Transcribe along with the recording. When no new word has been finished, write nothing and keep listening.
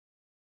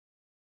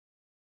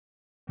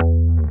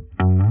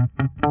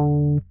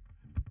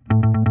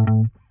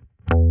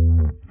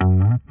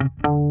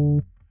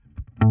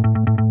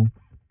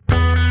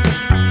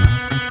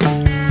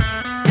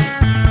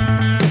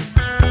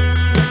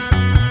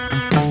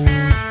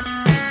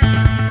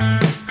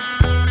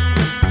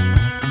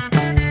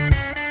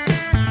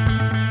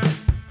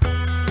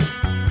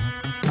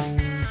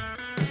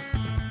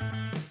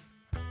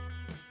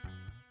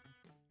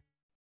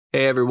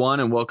Everyone,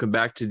 and welcome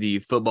back to the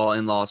Football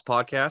In-Laws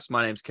podcast.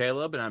 My name's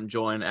Caleb, and I'm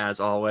joined, as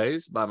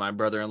always, by my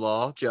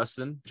brother-in-law,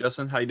 Justin.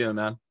 Justin, how you doing,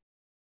 man?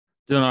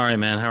 Doing all right,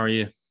 man. How are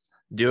you?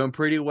 Doing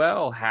pretty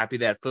well. Happy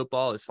that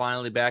football is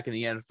finally back in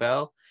the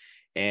NFL.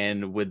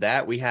 And with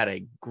that, we had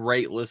a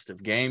great list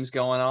of games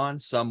going on,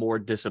 some more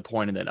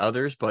disappointing than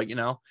others, but,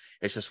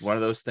 it's just one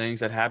of those things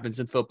that happens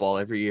in football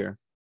every year.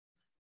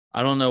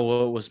 I don't know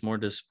what was more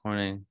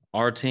disappointing,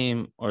 our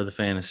team or the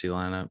fantasy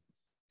lineup.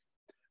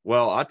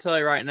 Well, I'll tell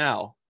you right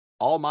now,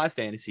 all my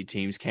fantasy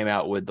teams came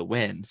out with the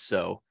win,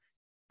 so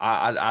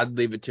I'd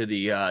leave it to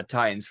the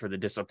Titans for the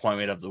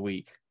disappointment of the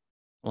week.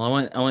 Well,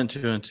 I went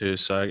 2-2,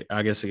 so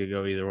I guess it could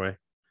go either way.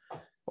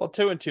 Well,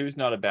 2-2 is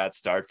not a bad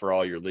start for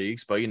all your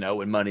leagues, but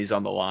when money's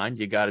on the line,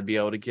 you got to be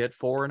able to get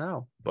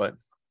 4-0. But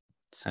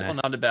still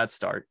not a bad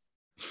start.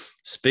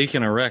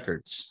 Speaking of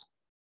records,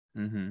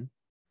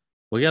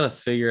 we got to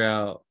figure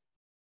out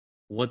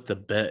what the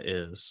bet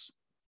is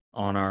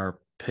on our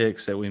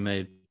picks that we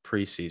made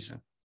preseason.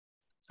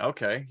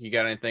 Okay, you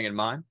got anything in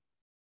mind?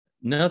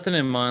 Nothing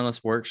in mind.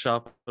 Let's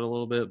workshop it a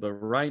little bit. But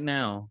right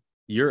now,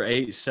 you're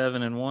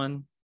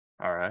 8-7-1.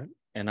 All right.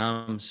 And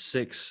I'm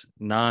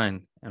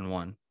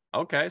 6-9-1.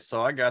 Okay,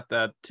 so I got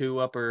that two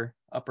upper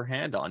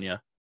hand on you.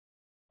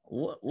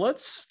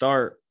 Let's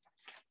start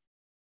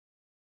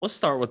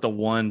with the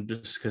one,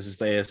 just because it's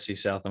the AFC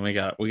South, and we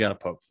got to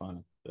poke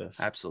fun at this.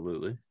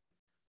 Absolutely.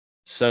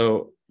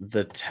 So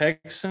the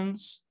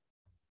Texans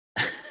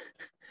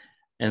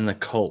and the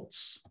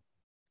Colts.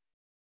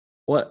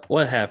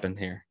 What happened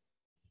here?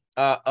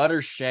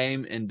 Utter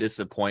shame and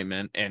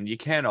disappointment, and you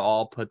can't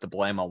all put the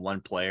blame on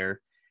one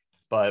player,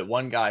 but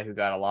one guy who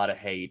got a lot of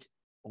hate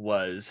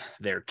was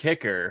their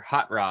kicker,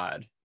 Hot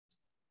Rod.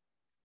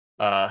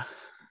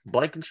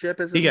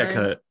 Blankenship is his name? He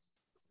got cut.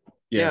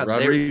 Yeah,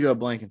 Rodrigo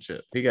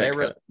Blankenship. He got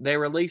cut. They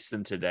released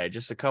him today,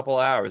 just a couple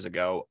hours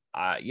ago.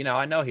 I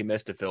know he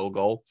missed a field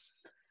goal,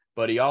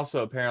 but he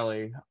also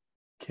apparently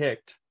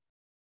kicked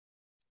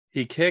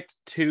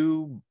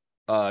two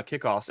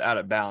kickoffs out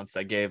of bounds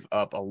that gave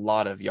up a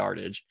lot of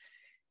yardage.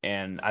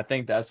 And I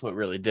think that's what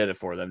really did it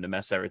for them, to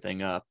mess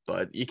everything up.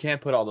 But you can't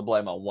put all the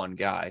blame on one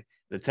guy.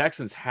 The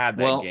Texans had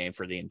that game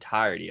for the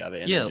entirety of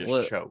it, and they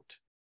just choked.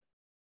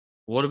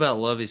 What about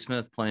Lovie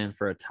Smith playing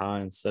for a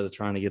tie instead of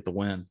trying to get the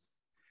win?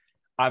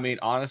 I mean,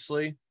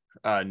 honestly,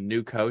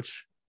 new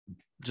coach,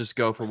 just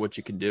go for what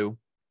you can do.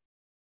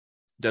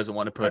 Doesn't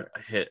want to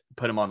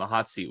put him on the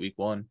hot seat week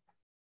one.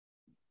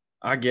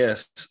 I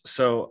guess.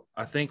 So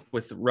I think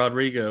with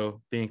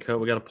Rodrigo being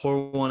cut, we got to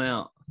pour one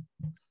out,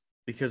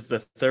 because the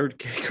third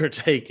kicker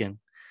taken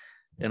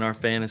in our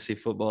fantasy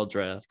football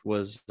draft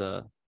was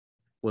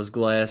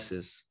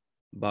Glasses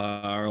by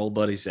our old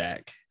buddy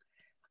Zach.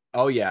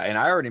 Oh, yeah, and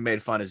I already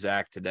made fun of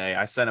Zach today.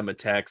 I sent him a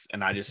text,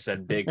 and I just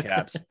said big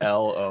caps,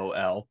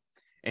 LOL.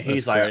 And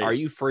he's like, great. Are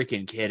you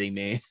freaking kidding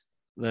me?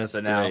 That's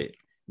so great. Now,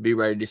 be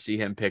ready to see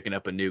him picking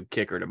up a new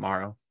kicker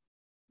tomorrow.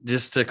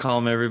 Just to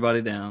calm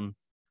everybody down.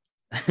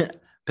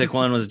 Pick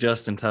one was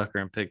Justin Tucker,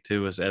 and pick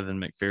two was Evan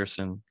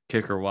McPherson,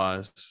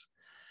 kicker-wise.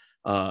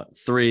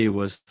 3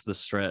 was the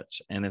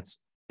stretch, and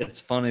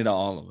it's funny to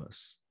all of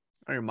us.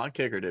 I mean, my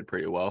kicker did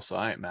pretty well, so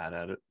I ain't mad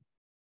at it.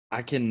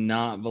 I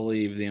cannot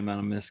believe the amount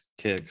of missed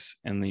kicks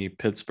in the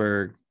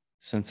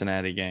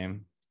Pittsburgh-Cincinnati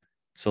game.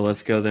 So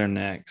let's go there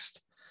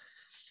next.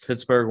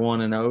 Pittsburgh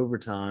won in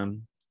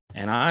overtime,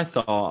 and I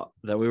thought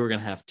that we were going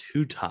to have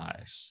 2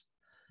 ties,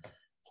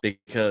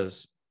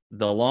 because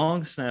the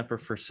long snapper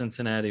for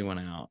Cincinnati went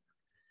out,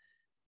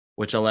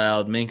 which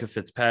allowed Minkah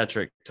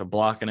Fitzpatrick to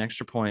block an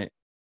extra point,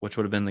 which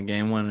would have been the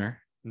game winner.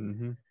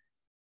 Mm-hmm.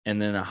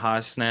 And then a high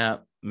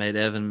snap made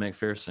Evan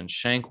McPherson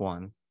shank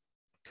one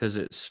because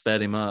it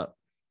sped him up,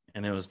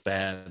 and it was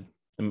bad.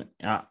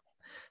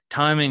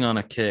 Timing on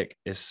a kick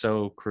is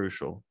so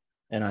crucial,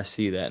 and I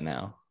see that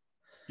now.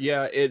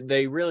 Yeah,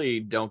 they really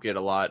don't get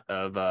a lot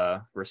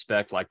of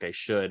respect like they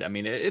should. I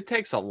mean, it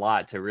takes a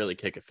lot to really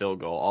kick a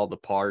field goal, all the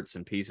parts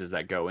and pieces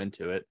that go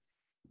into it.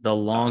 The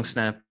long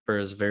snapper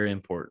is very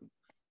important.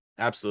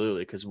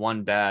 Absolutely, because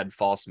one bad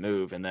false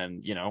move, and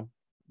then,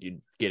 you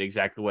get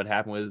exactly what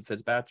happened with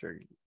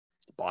Fitzpatrick.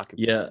 Blocking.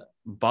 Yeah,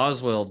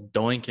 Boswell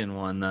doinking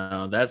one,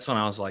 though. That's when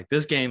I was like,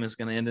 this game is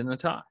going to end in a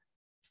tie.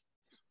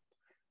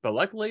 But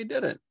luckily it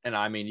didn't. And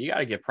I mean, you got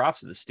to give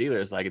props to the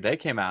Steelers. Like, they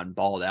came out and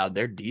balled out.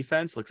 Their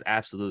defense looks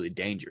absolutely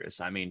dangerous.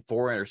 I mean,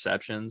 4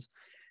 interceptions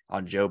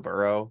on Joe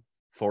Burrow,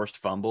 forced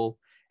fumble.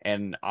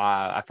 And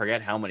I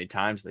forget how many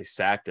times they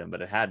sacked him,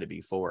 but it had to be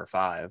 4 or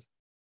 5.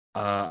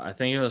 I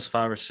think it was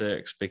 5 or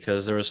 6,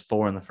 because there was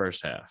 4 in the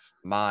first half.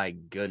 My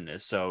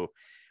goodness. So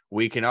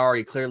we can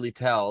already clearly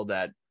tell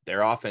that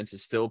their offense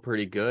is still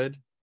pretty good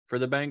for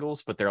the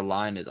Bengals, but their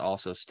line is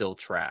also still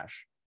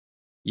trash.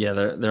 Yeah,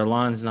 their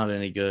line's not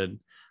any good.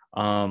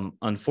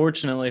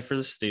 Unfortunately for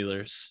the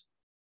Steelers,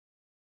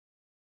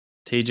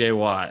 TJ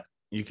Watt,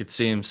 you could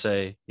see him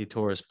say he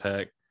tore his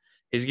pec.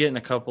 He's getting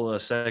a couple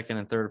of second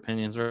and third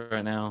opinions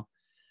right now.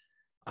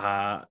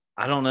 I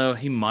don't know.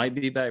 He might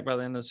be back by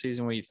the end of the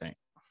season. What do you think?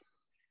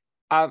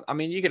 I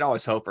mean, you can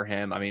always hope for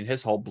him. I mean,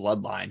 his whole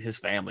bloodline, his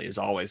family is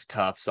always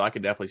tough. So I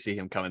could definitely see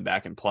him coming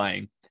back and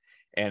playing.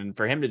 And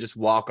for him to just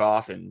walk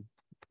off and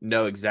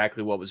know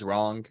exactly what was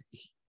wrong,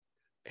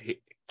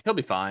 he'll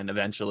be fine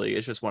eventually.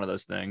 It's just one of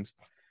those things.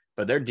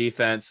 But their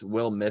defense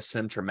will miss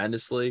him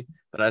tremendously.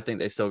 But I think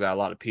they still got a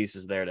lot of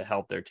pieces there to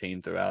help their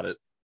team throughout it.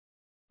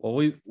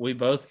 Well, we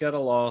both got a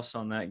loss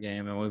on that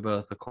game, and we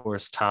both, of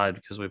course, tied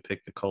because we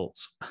picked the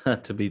Colts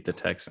to beat the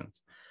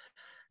Texans.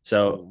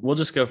 So we'll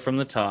just go from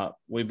the top.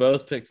 We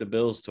both picked the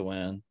Bills to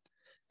win.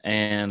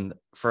 And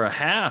for a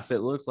half, it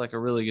looked like a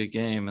really good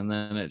game. And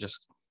then it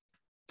just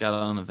got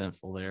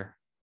uneventful there.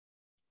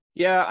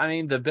 Yeah, I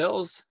mean, the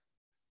Bills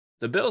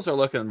are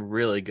looking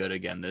really good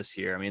again this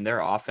year. I mean, their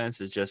offense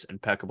is just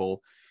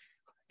impeccable.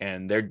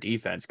 And their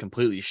defense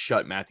completely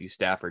shut Matthew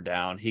Stafford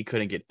down. He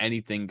couldn't get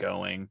anything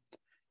going.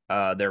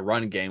 Their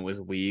run game was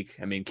weak.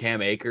 I mean,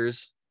 Cam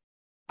Akers,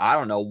 I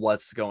don't know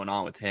what's going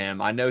on with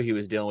him. I know he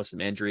was dealing with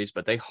some injuries,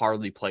 but they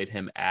hardly played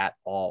him at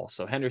all.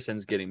 So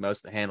Henderson's getting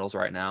most of the handles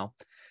right now.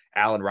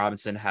 Allen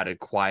Robinson had a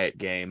quiet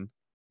game.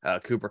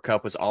 Cooper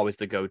Kupp was always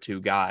the go-to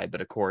guy,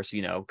 but of course,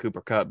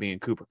 Cooper Kupp being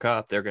Cooper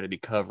Kupp, they're going to be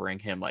covering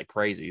him like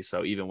crazy.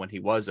 So even when he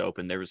was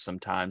open, there was some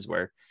times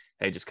where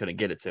they just couldn't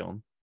get it to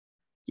him.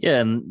 Yeah,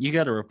 and you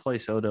got to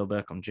replace Odell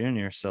Beckham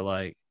Jr. So,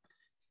 like,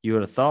 you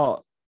would have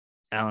thought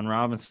Allen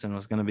Robinson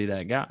was going to be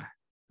that guy.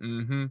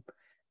 Mm-hmm.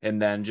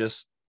 And then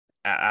just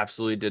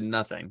absolutely did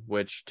nothing,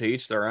 which to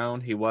each their own.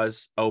 He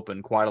was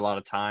open quite a lot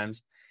of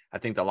times. I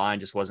think the line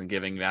just wasn't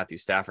giving Matthew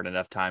Stafford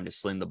enough time to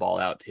sling the ball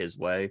out his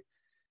way.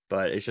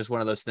 But it's just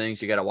one of those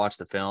things you got to watch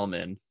the film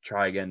and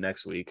try again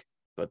next week.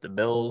 But the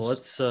Bills,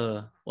 let's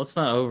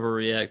not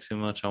overreact too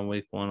much on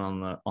week one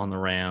on the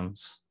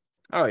Rams.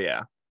 Oh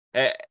yeah,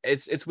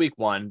 it's week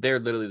one. They're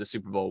literally the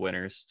Super Bowl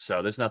winners,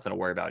 so there's nothing to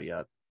worry about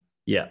yet.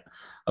 Yeah.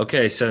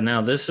 Okay, so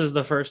now this is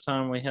the first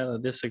time we had a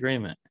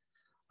disagreement.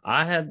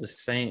 I had the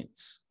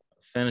Saints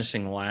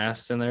finishing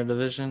last in their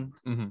division,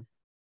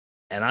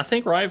 and I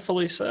think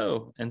rightfully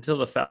so, until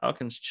the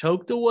Falcons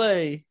choked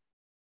away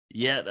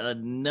yet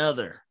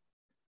another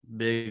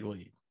big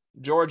lead.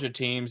 Georgia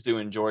teams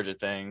doing Georgia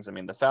things. I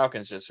mean, the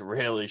Falcons just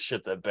really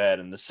shit the bed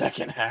in the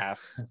second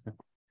half.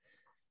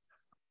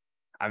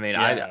 I mean,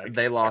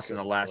 they lost in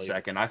the last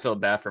second. I feel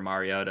bad for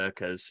Mariota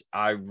because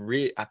I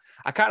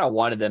kind of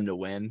wanted them to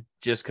win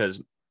just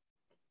because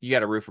you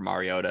got to root for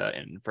Mariota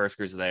and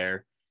Furster's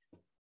there.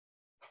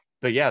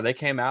 But yeah, they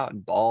came out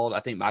and balled. I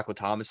think Michael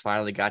Thomas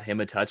finally got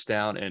him a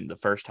touchdown and the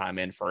first time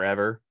in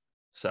forever.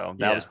 So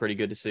that was pretty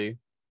good to see.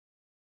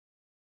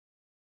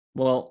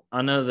 Well,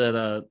 I know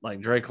that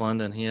like Drake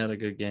London, he had a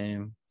good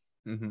game.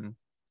 I'm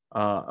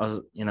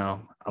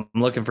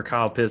looking for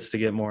Kyle Pitts to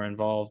get more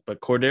involved, but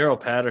Cordero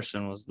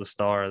Patterson was the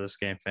star of this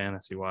game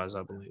fantasy wise,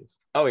 I believe.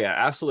 Oh yeah,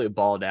 absolutely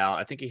balled out.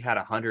 I think he had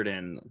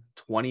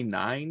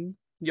 129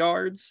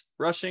 yards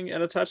rushing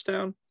and a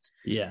touchdown.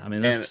 Yeah, I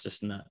mean that's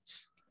just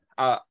nuts.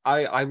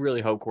 I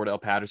really hope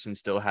Cordell Patterson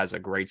still has a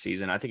great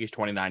season. I think he's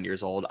 29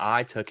 years old.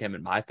 I took him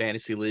in my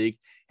fantasy league,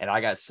 and I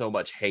got so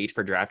much hate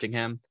for drafting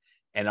him.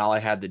 And all I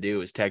had to do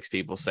was text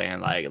people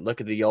saying, like,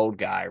 look at the old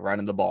guy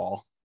running the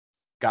ball.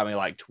 Got me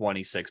like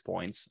 26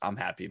 points. I'm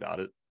happy about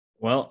it.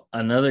 Well,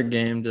 another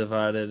game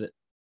decided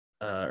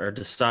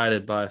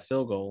by a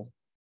field goal.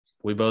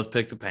 We both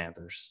picked the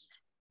Panthers.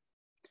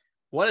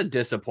 What a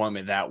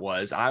disappointment that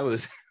was. I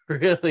was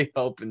really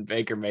hoping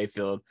Baker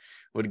Mayfield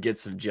would get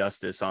some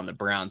justice on the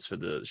Browns for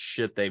the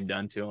shit they've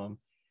done to him.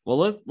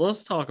 Well,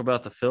 let's talk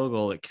about the field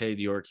goal that Cade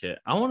York hit.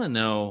 I want to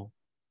know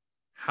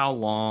how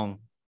long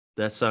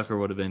that sucker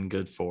would have been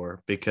good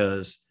for,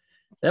 because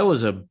that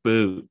was a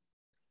boot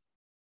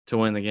to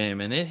win the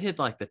game, and it hit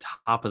like the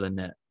top of the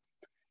net.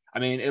 I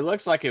mean, it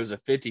looks like it was a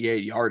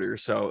 58-yarder,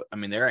 so, I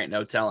mean, there ain't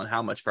no telling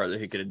how much further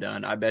he could have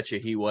done. I bet you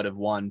he would have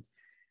won.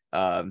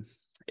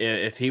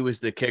 If he was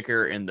the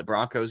kicker in the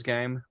Broncos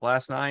game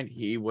last night,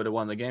 he would have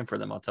won the game for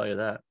them, I'll tell you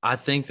that. I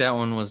think that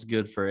one was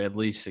good for at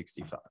least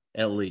 65,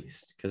 at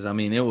least, because, I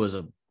mean, it was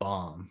a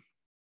bomb.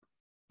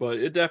 But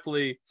it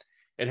definitely –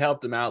 it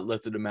helped him out,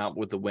 lifted him out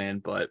with the win,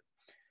 but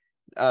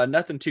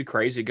nothing too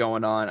crazy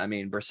going on. I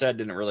mean, Brissett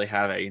didn't really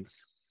have a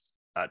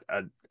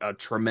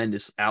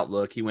tremendous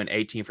outlook. He went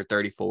 18 for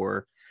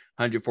 34,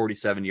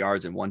 147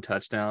 yards and one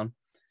touchdown.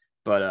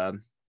 But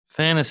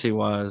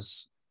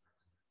fantasy-wise,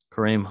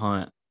 Kareem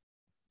Hunt,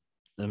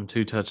 them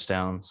 2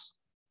 touchdowns.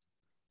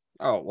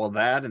 Oh, well,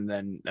 that, and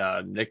then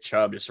Nick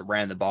Chubb just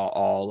ran the ball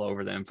all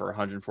over them for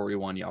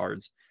 141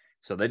 yards.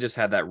 So they just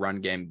had that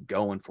run game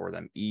going for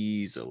them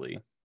easily.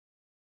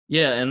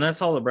 Yeah, and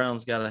that's all the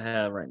Browns got to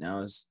have right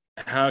now is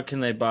how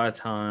can they buy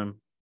time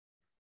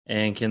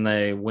and can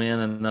they win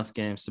enough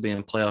games to be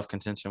in playoff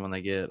contention when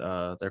they get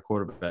their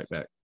quarterback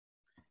back?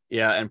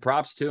 Yeah, and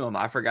props to them.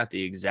 I forgot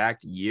the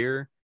exact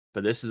year,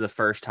 but this is the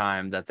first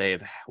time that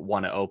they've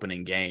won an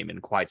opening game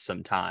in quite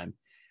some time.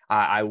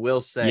 I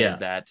will say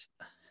that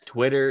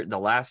Twitter, the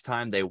last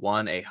time they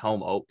won a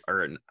home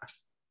opener,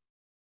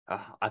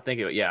 I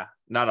think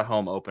not a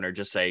home opener,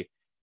 just a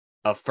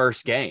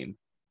first game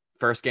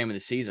of the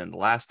season. The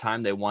last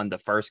time they won the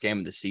first game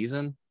of the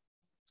season,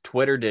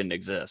 Twitter didn't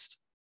exist.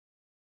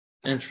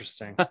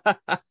 Interesting.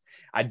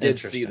 I did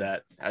see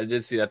that. I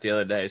did see that the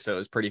other day. So it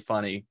was pretty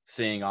funny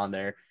seeing on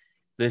there.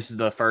 This is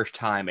the first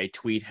time a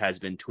tweet has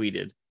been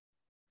tweeted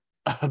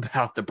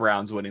about the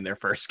Browns winning their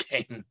first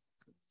game.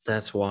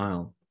 That's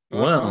wild.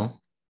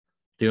 Well,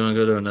 do you want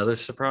to go to another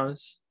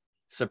surprise?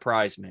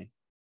 Surprise me.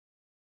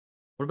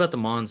 What about the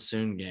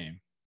monsoon game?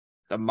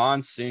 The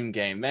monsoon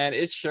game, man,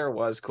 it sure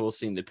was cool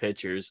seeing the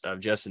pictures of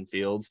Justin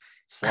Fields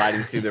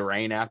sliding through the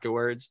rain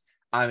afterwards.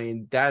 I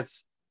mean,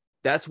 that's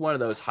one of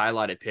those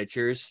highlighted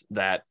pictures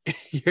that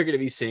you're going to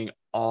be seeing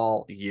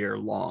all year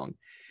long.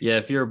 Yeah,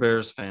 if you're a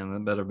Bears fan,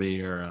 that better be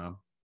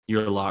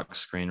your lock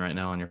screen right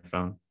now on your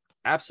phone.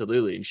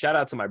 Absolutely. And shout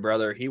out to my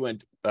brother. He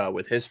went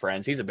with his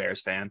friends. He's a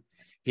Bears fan.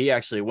 He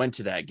actually went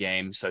to that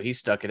game, so he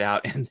stuck it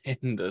out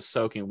in the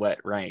soaking wet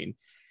rain.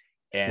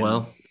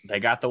 And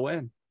they got the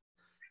win.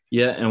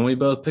 Yeah, and we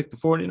both picked the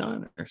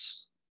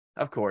 49ers.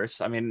 Of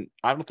course. I mean,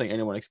 I don't think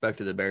anyone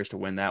expected the Bears to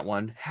win that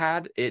one.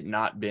 Had it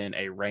not been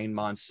a rain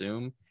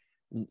monsoon,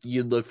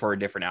 you'd look for a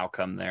different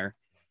outcome there.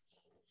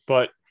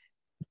 But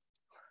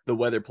the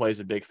weather plays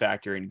a big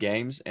factor in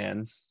games,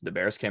 and the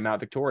Bears came out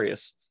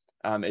victorious.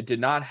 It did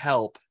not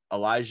help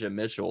Elijah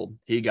Mitchell.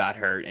 He got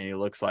hurt, and he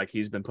looks like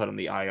he's been put on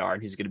the IR,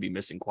 and he's going to be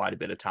missing quite a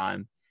bit of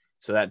time.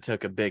 So that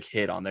took a big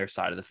hit on their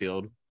side of the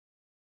field.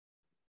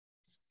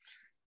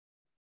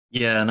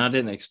 Yeah, and I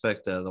didn't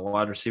expect the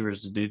wide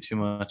receivers to do too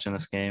much in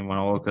this game when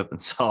I woke up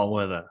and saw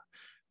what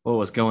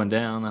was going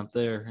down up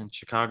there in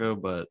Chicago.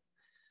 But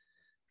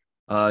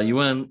you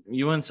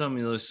win some,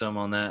 you lose some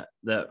on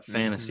that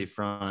fantasy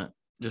front,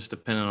 just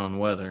depending on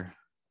weather.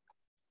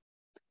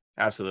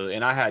 Absolutely.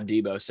 And I had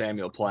Deebo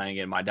Samuel playing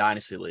in my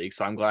dynasty league,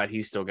 so I'm glad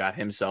he still got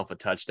himself a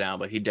touchdown,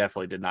 but he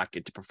definitely did not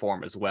get to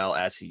perform as well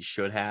as he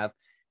should have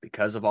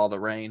because of all the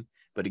rain.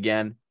 But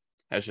again,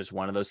 that's just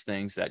one of those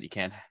things that you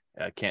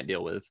can't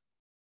deal with.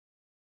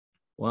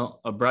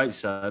 Well, a bright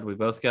side, we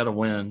both got a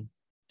win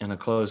in a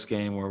close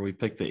game where we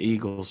picked the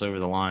Eagles over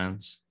the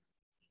Lions.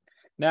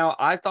 Now,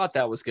 I thought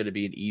that was going to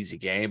be an easy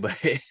game, but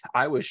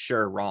I was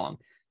sure wrong.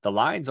 The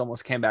Lions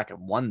almost came back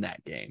and won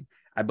that game.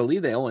 I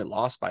believe they only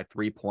lost by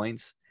 3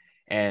 points.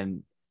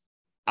 And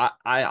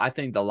I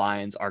think the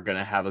Lions are going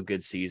to have a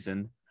good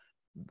season,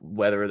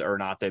 whether or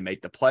not they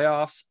make the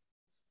playoffs.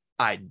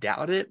 I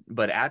doubt it.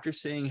 But after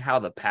seeing how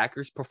the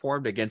Packers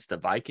performed against the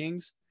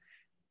Vikings,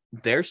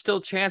 there's still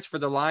a chance for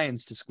the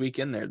Lions to squeak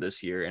in there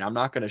this year, and I'm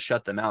not going to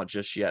shut them out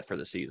just yet for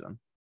the season.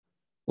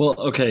 Well,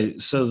 okay,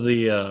 so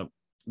the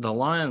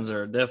Lions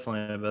are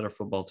definitely a better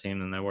football team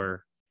than they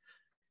were,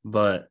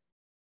 but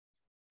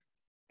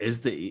are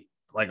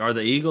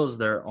the Eagles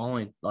their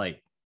only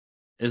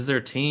is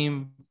their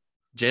team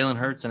Jalen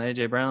Hurts and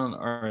AJ Brown,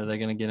 or are they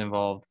going to get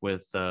involved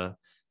with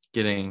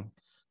getting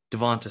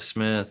Devonta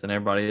Smith and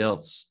everybody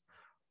else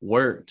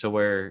work to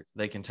where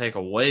they can take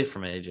away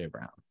from AJ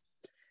Brown?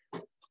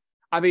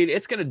 I mean,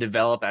 it's going to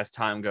develop as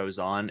time goes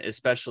on,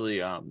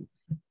 especially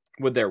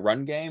with their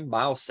run game.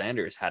 Miles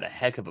Sanders had a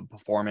heck of a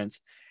performance.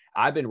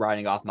 I've been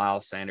writing off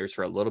Miles Sanders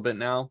for a little bit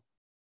now,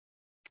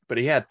 but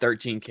he had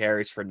 13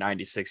 carries for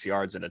 96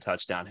 yards and a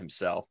touchdown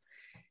himself.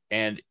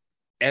 And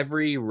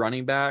every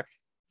running back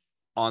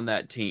on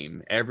that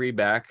team, every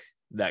back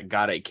that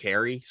got a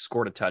carry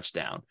scored a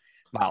touchdown.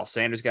 Miles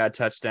Sanders got a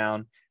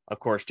touchdown.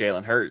 Of course,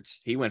 Jalen Hurts,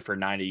 he went for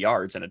 90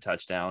 yards and a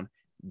touchdown.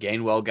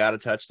 Gainwell got a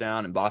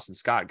touchdown and Boston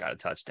Scott got a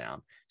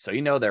touchdown. So,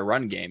 their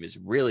run game is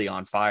really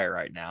on fire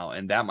right now.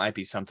 And that might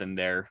be something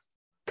they're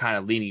kind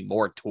of leaning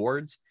more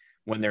towards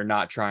when they're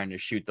not trying to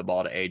shoot the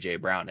ball to AJ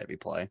Brown every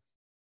play.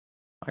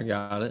 I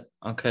got it.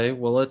 Okay.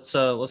 Well, let's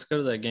go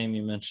to that game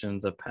you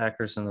mentioned, the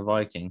Packers and the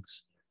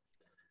Vikings.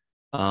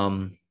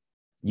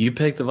 You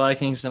picked the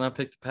Vikings and I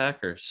picked the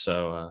Packers.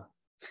 So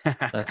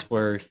that's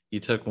where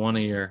you took one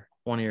of your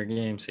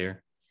games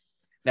here.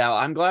 Now,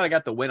 I'm glad I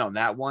got the win on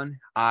that one.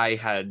 I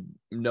had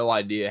no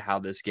idea how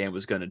this game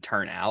was going to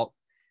turn out.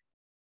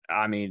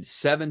 I mean,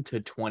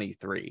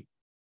 7-23.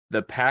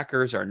 The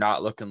Packers are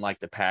not looking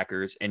like the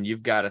Packers, and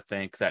you've got to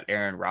think that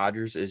Aaron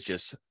Rodgers is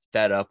just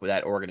fed up with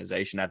that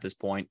organization at this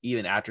point,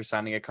 even after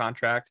signing a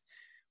contract.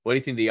 What do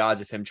you think the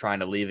odds of him trying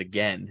to leave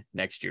again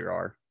next year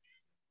are?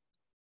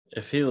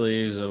 If he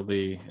leaves,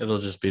 it'll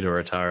just be to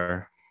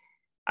retire.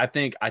 I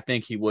think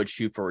he would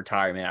shoot for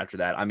retirement after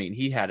that. I mean,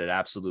 he had an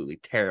absolutely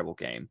terrible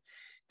game.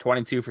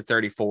 22 for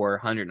 34,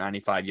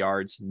 195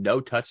 yards,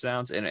 no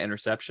touchdowns and an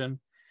interception.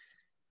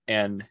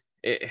 And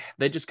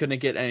they just couldn't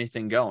get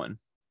anything going.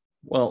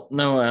 Well,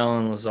 no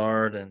Allen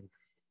Lazard. And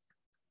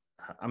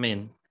I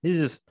mean, he's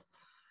just,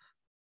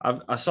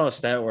 I saw a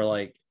stat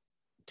where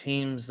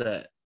teams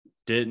that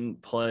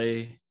didn't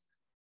play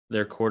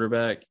their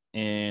quarterback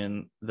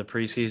in the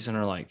preseason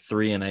are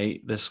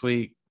 3-8 this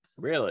week.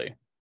 Really?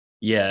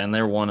 Yeah. And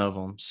they're one of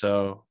them.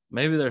 So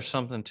maybe there's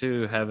something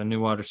to having new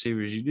wide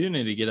receivers. You do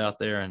need to get out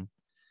there and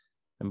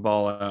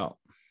ball out.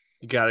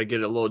 You got to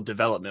get a little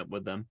development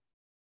with them.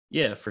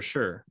 Yeah, for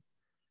sure.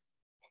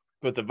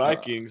 But the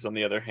Vikings, on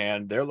the other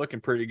hand, they're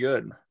looking pretty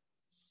good.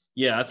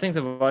 Yeah, I think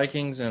the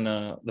Vikings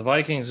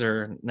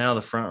are now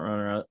the front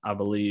runner, I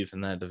believe,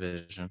 in that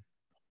division.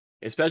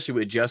 especially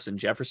with Justin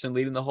Jefferson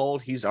leading the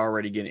hold, he's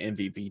already getting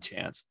MVP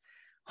chance.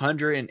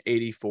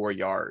 184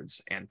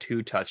 yards and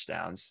 2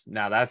 touchdowns.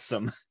 Now that's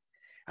some,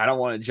 I don't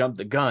want to jump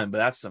the gun, but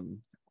that's some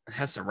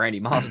Randy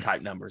Moss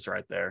type numbers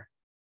right there.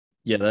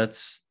 Yeah,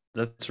 that's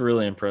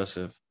really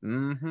impressive.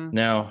 Mm-hmm.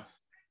 Now,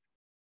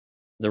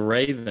 the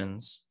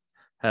Ravens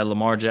had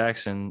Lamar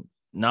Jackson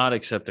not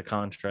accept a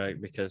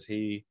contract because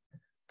he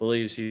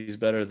believes he's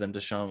better than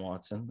Deshaun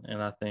Watson,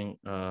 and I think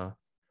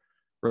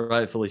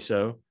rightfully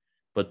so.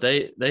 But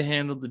they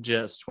handled the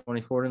Jets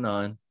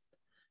 24-9,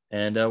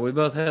 and we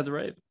both had the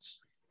Ravens.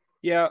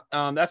 Yeah,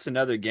 that's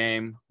another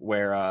game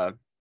where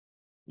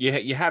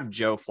you have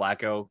Joe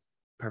Flacco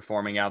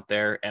performing out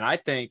there, and I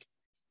think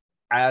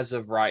as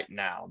of right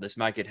now, this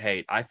might get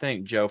hate. I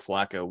think Joe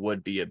Flacco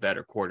would be a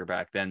better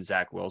quarterback than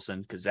Zach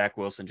Wilson because Zach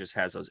Wilson just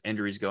has those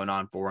injuries going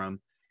on for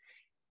him.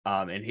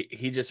 And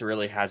he just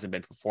really hasn't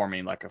been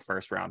performing like a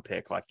first round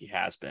pick like he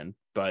has been.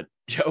 But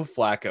Joe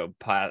Flacco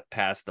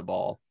passed the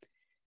ball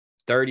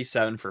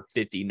 37 for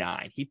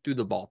 59. He threw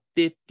the ball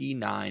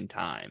 59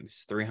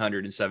 times,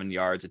 307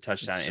 yards, a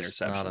touchdown,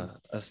 interception.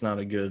 That's not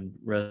a good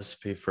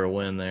recipe for a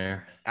win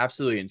there.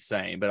 Absolutely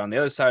insane. But on the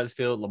other side of the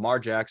field, Lamar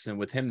Jackson,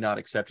 with him not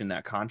accepting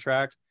that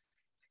contract,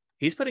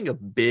 he's putting a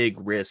big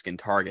risk and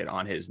target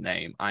on his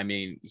name. I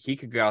mean, he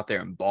could go out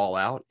there and ball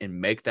out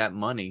and make that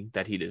money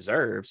that he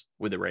deserves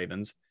with the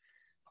Ravens,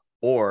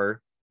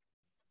 or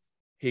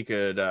he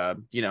could,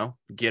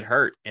 get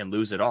hurt and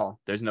lose it all.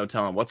 There's no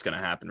telling what's going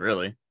to happen,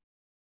 really.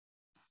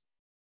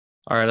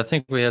 All right, I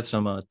think we had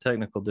some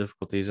technical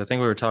difficulties. I think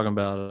we were talking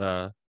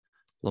about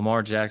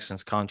Lamar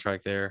Jackson's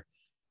contract there.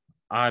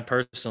 I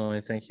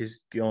personally think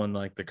he's going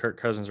like the Kirk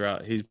Cousins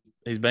route.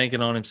 He's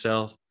banking on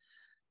himself.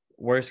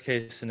 Worst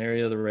case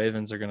scenario, the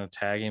Ravens are going to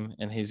tag him,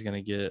 and he's going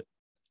to get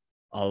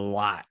a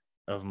lot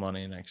of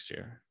money next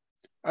year.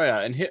 Oh,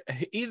 yeah, and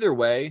either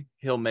way,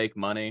 he'll make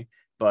money.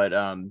 But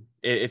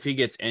if he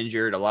gets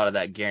injured, a lot of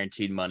that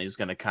guaranteed money is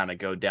going to kind of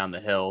go down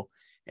the hill,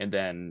 and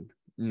then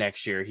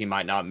next year he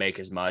might not make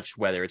as much,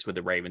 whether it's with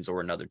the Ravens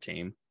or another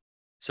team.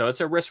 So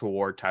it's a risk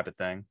reward type of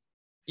thing.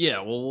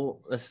 Yeah,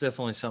 well, that's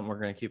definitely something we're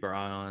going to keep our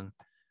eye on.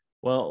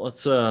 Well,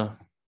 let's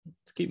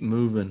keep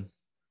moving.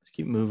 Let's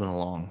keep moving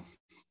along.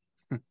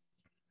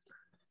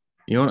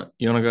 You want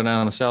to go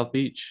down to South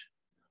Beach?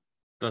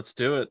 Let's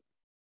do it.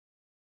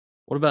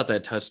 What about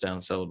that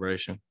touchdown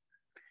celebration?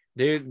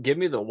 Dude, give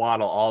me the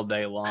waddle all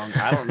day long.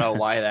 I don't know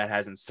why that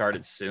hasn't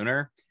started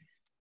sooner.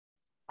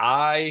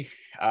 I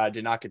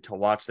did not get to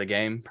watch the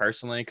game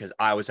personally because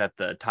I was at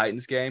the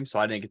Titans game, so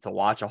I didn't get to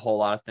watch a whole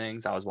lot of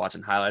things. I was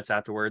watching highlights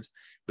afterwards,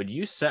 but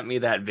you sent me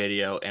that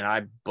video and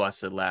I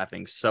busted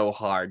laughing so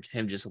hard,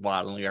 him just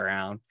waddling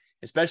around,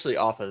 especially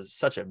off of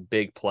such a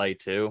big play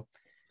too.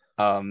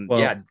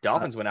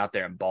 Dolphins went out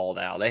there and balled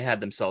out. They had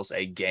themselves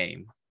a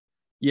game.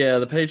 Yeah,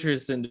 the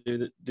Patriots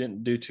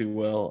didn't do too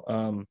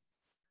well.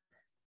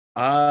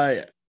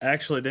 I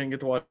actually didn't get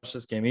to watch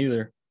this game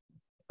either.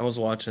 I was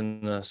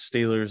watching the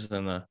Steelers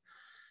and the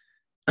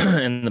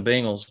and the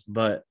Bengals,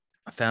 but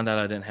I found out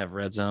I didn't have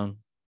Red Zone.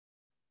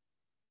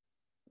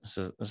 This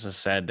is a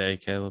sad day,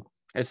 Caleb.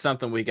 It's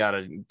something we got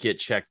to get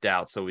checked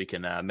out so we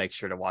can make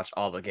sure to watch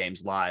all the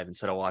games live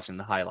instead of watching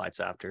the highlights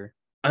after.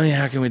 I mean,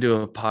 how can we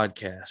do a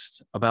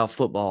podcast about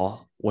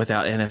football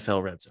without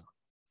NFL Red Zone?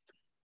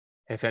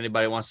 If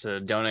anybody wants to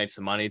donate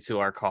some money to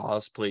our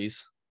cause,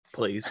 please.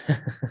 No,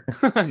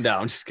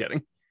 I'm just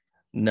kidding.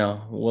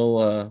 No,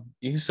 well,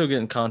 you can still get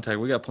in contact.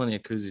 We got plenty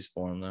of koozies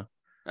for them, though.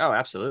 Oh,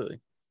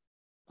 absolutely.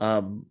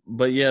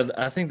 But yeah,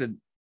 I think that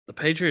the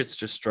Patriots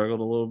just struggled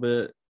a little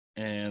bit,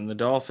 and the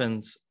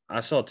Dolphins, I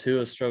saw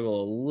Tua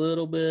struggle a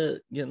little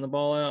bit getting the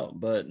ball out,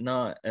 but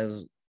not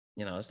as,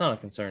 it's not a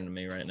concern to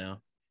me right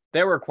now.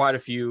 There were quite a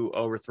few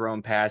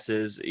overthrown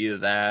passes, either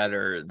that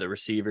or the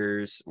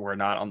receivers were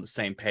not on the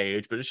same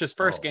page, but it's just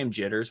first game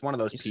jitters. One of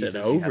those pieces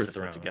you have to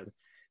throw together.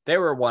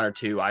 There were one or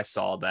two I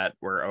saw that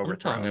were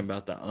overthrown. I'm talking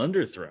about the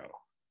underthrow.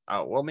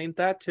 Oh, well, I mean,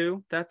 that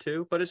too,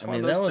 but it's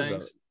one of those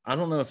things. I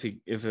don't know if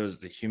it was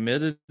the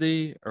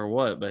humidity or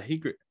what, but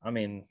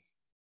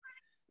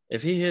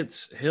if he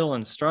hits Hill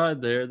and Stride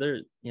there,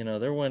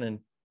 they're winning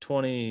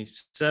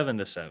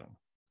 27-7.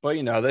 But,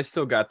 they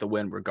still got the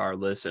win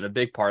regardless. And a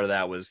big part of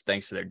that was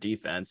thanks to their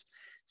defense,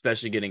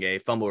 especially getting a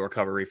fumble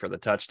recovery for the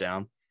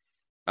touchdown.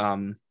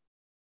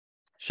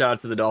 Shout out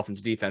to the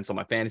Dolphins defense on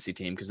my fantasy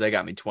team because they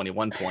got me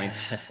 21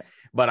 points.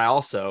 But I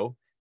also,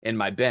 in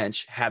my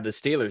bench, have the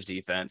Steelers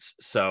defense.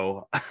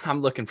 So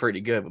I'm looking pretty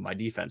good with my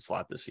defense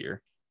slot this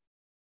year.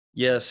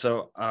 Yeah,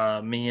 so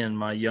me and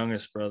my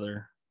youngest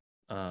brother,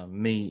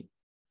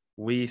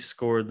 we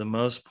scored the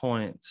most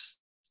points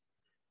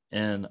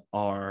in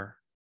our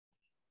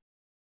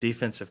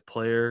defensive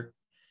player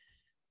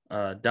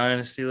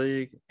dynasty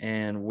league,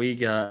 and we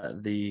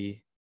got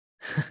the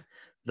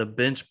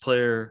bench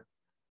player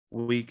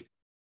of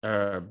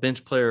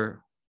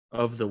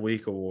the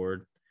week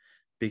award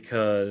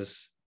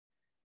because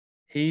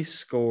he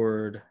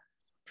scored. I'm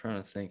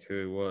trying to think who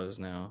he was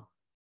now.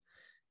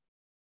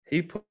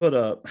 He put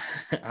up,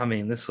 I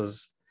mean, this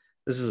is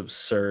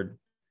absurd.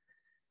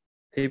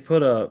 He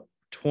put up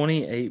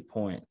 28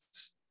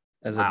 points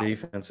as a Wow.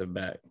 defensive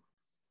back.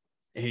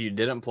 You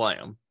didn't play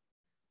him.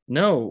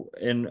 No,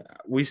 and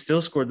we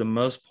still scored the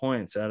most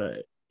points out of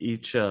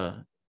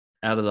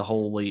the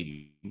whole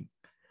league.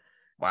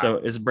 Wow. So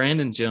it's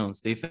Brandon Jones,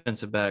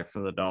 defensive back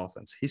for the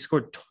Dolphins. He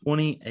scored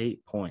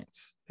 28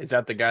 points. Is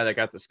that the guy that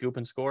got the scoop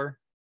and score?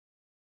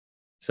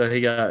 So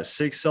he got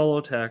 6 solo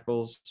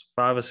tackles,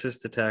 5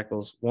 assisted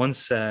tackles, 1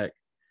 sack,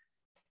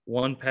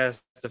 1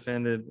 pass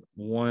defended,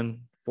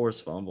 1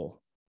 forced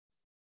fumble,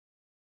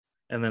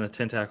 and then a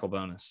 10 tackle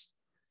bonus.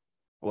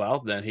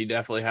 Well, then he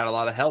definitely had a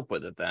lot of help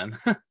with it then,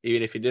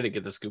 even if he didn't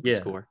get the scoop and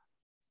score.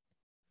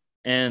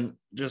 And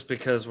just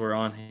because we're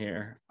on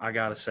here, I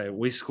got to say,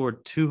 we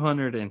scored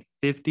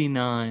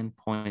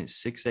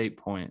 259.68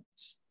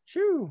 points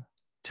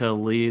to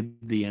lead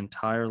the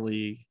entire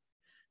league.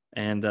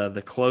 And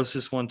the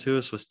closest one to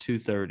us was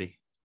 230.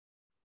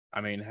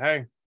 I mean,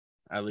 hey,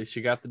 at least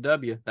you got the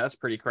W. That's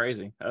pretty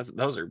crazy.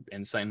 Those are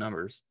insane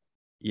numbers.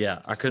 Yeah,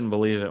 I couldn't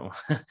believe it.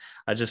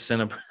 I just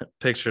sent a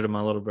picture to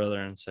my little brother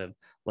and said,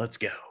 "Let's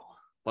go.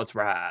 Let's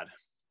ride."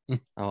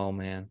 Oh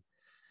man.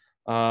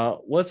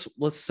 Let's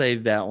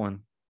save that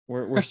one.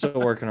 We're still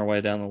working our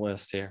way down the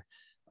list here.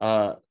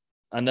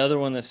 Another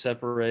one that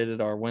separated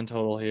our win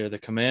total here, the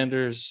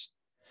Commanders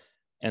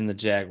and the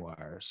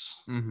Jaguars.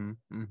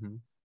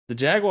 The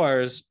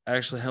Jaguars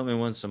actually helped me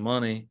win some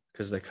money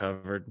because they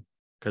covered,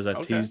 because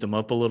I teased them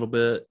up a little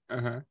bit.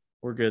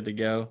 We're good to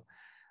go.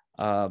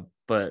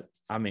 But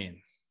I mean,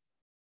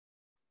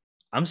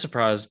 I'm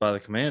surprised by the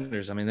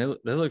Commanders. I mean,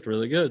 they looked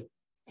really good.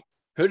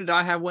 Who did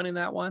I have winning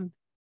that one?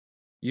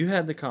 You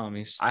had the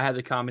Commies. I had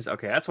the Commies.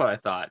 Okay, that's what I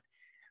thought.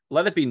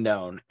 Let it be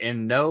known,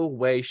 in no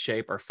way,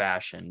 shape, or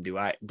fashion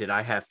did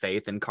I have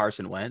faith in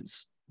Carson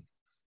Wentz.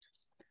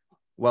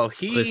 Well,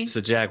 it's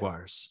the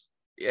Jaguars.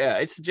 Yeah,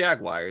 it's the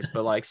Jaguars,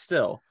 but like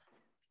still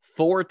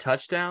 4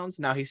 touchdowns.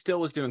 Now he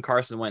still was doing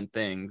Carson Wentz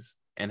things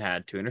and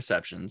had 2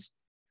 interceptions,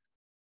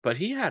 but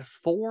he had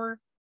 4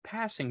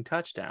 passing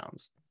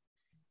touchdowns.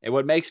 And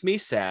what makes me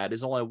sad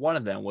is only one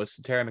of them was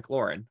to Terry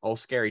McLaurin, old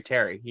scary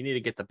Terry. You need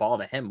to get the ball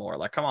to him more.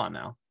 Like, come on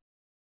now.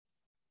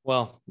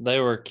 Well, they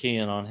were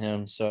keying on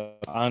him, so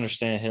I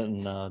understand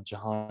hitting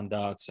Jahan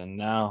Dotson.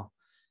 Now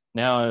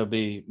it'll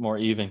be more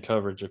even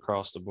coverage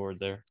across the board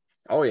there.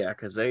 Oh yeah,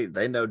 because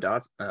they know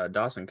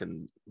Dawson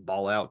can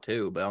ball out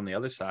too. But on the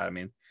other side, I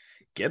mean,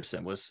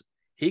 Gibson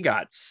he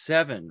got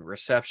 7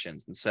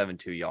 receptions and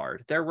 72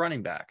 yards. Their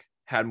running back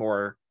had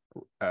more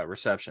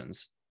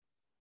receptions,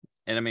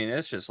 and I mean,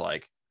 it's just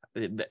like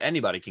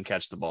anybody can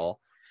catch the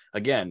ball.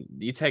 Again,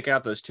 you take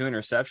out those 2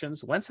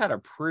 interceptions. Wentz had a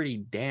pretty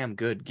damn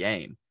good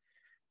game.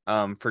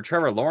 For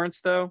Trevor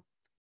Lawrence, though,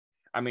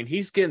 I mean,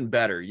 he's getting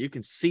better. You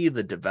can see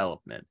the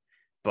development,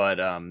 but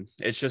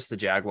it's just the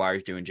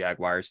Jaguars doing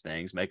Jaguars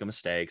things, making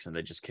mistakes, and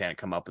they just can't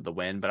come up with the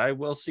win. But I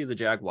will see the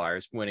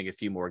Jaguars winning a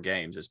few more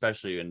games,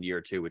 especially in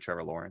year 2 with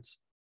Trevor Lawrence.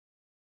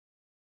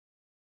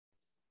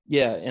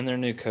 Yeah, and their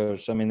new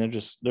coach. I mean, they're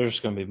just going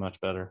to be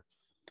much better.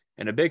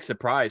 And a big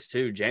surprise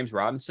too, James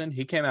Robinson.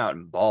 He came out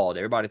and balled.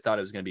 Everybody thought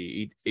it was going to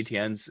be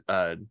ETN's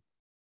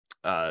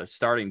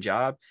starting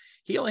job.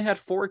 He only had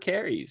 4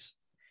 carries.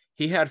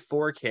 He had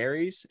 4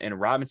 carries,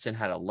 and Robinson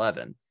had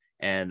 11.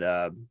 And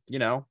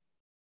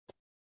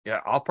yeah,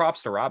 all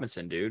props to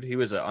Robinson, dude. He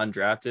was an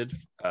undrafted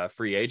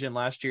free agent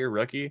last year,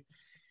 rookie.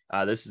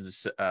 This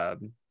is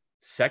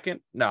second.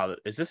 No,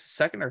 is this the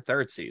second or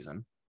third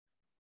season?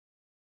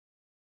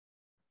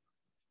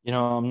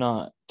 I'm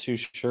not too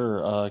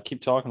sure.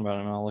 Keep talking about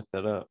it, and I'll look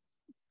that up.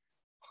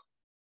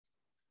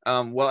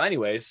 Well,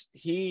 anyways,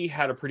 he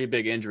had a pretty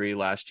big injury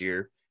last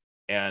year,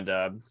 and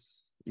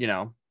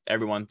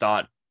everyone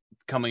thought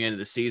coming into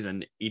the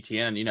season,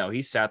 ETN,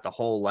 he sat the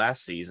whole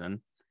last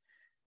season.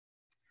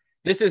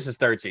 This is his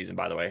 3rd season,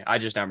 by the way. I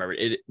just now remember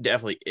it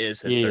definitely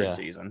is his 3rd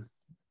season.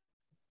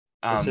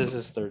 This is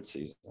his 3rd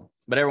season.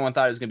 But everyone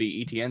thought it was going to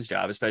be ETN's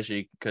job,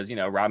 especially because,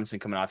 Robinson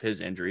coming off his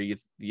injury,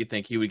 you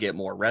think he would get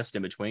more rest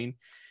in between.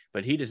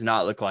 But he does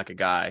not look like a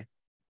guy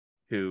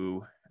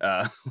who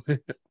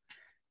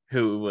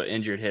who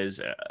injured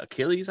his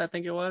Achilles, I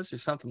think it was, or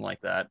something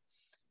like that.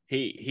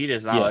 He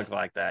does not look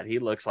like that. He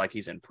looks like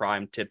he's in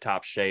prime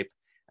tip-top shape.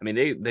 I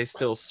mean, they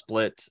still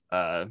split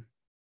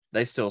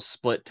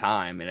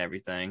time and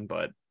everything,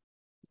 but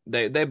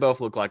they both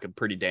look like a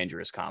pretty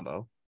dangerous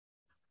combo.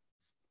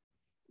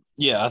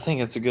 Yeah, I think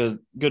it's a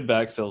good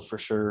backfield for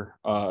sure,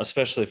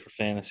 especially for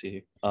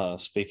fantasy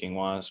speaking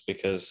wise,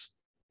 because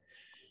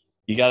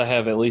you got to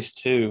have at least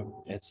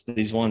 2. It's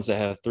these ones that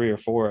have 3 or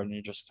 4, and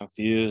you're just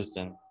confused,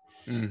 and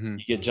you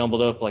get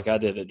jumbled up like I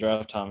did at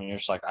draft time, and you're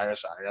just like, I got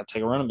to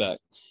take a running back.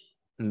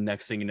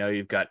 Next thing you know,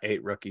 you've got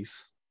 8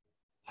 rookies.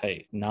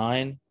 Hey,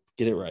 9,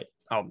 get it right.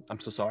 Oh, I'm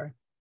so sorry.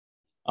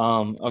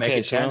 Okay, make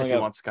it 10 if you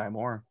want Sky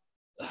Moore.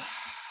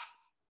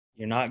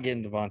 You're not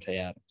getting Devontae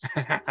Adams.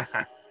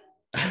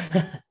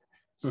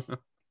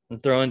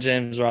 And throwing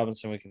James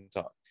Robinson, we can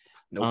talk.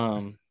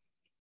 Nope.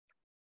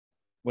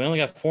 We only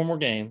got 4 more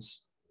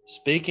games.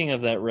 Speaking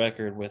of that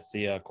record with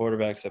the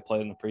quarterbacks that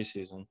played in the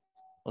preseason,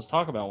 let's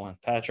talk about one.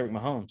 Patrick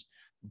Mahomes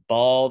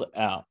balled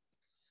out.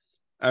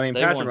 I mean,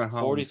 They Patrick won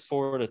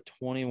Mahomes.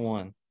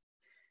 44-21.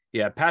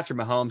 Yeah, Patrick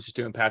Mahomes just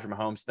doing Patrick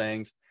Mahomes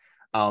things.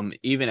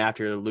 Even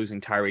after losing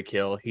Tyreek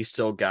Hill, he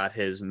still got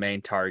his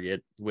main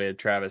target with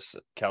Travis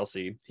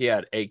Kelce. He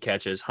had 8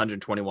 catches,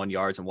 121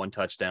 yards, and 1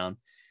 touchdown.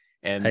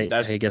 And Hey,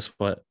 that's guess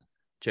what?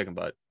 chicken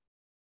butt.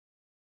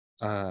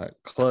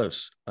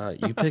 Close.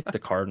 You picked the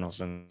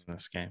Cardinals in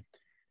this game.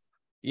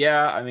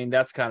 Yeah, I mean,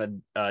 that's kind of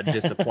a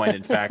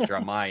disappointed factor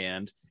on my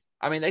end.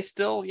 I mean, they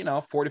still,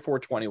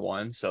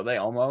 44-21. So they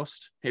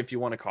almost, if you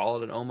want to call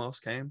it an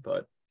almost game.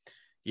 But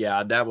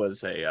yeah, that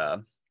was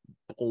a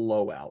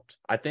blowout.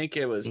 I think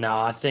it was. No,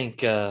 I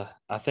think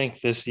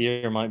this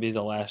year might be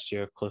the last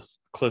year of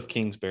Cliff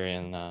Kingsbury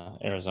in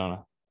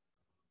Arizona.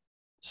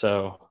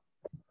 So,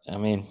 I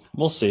mean,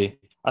 we'll see.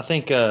 I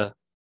think one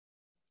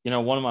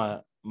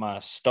of my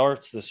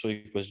starts this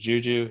week was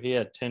Juju. He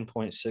had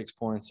 10.6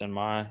 points in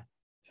my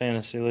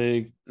fantasy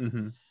league.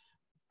 Mm-hmm.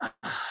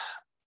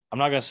 I'm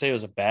not gonna say it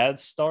was a bad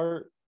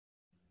start.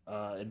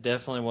 It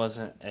definitely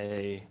wasn't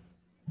a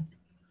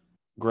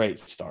great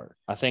start.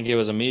 I think it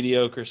was a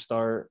mediocre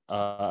start.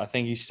 I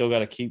think you still got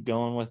to keep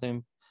going with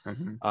him.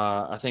 Mm-hmm.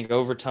 I think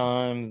over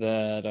time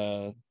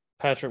that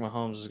Patrick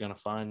Mahomes is going to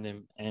find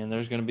him, and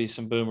there's going to be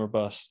some boom or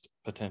bust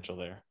potential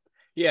there.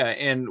 Yeah,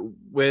 and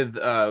with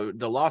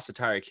the loss of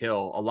Tyreek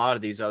Hill, a lot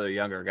of these other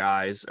younger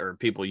guys or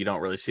people you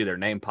don't really see their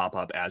name pop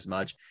up as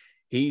much,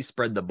 he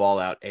spread the ball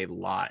out a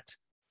lot.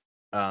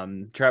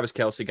 Travis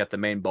Kelce got the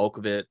main bulk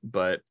of it,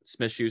 but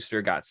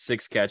Smith-Schuster got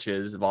 6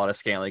 catches,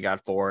 Valdez-Scantling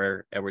got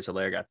 4,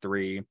 Edwards-Helaire got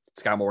 3,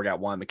 Sky Moore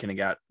got 1, McKinnon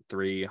got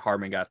 3,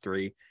 Hardman got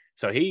 3.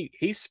 So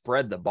he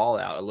spread the ball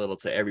out a little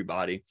to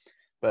everybody.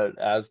 But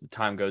as the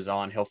time goes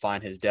on, he'll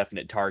find his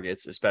definite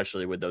targets,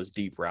 especially with those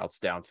deep routes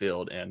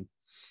downfield. And,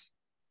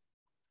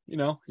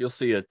 you'll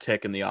see a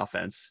tick in the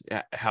offense,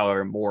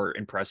 however more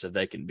impressive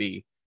they can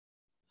be.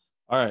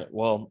 All right.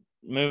 Well,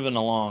 moving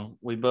along,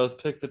 we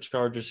both picked the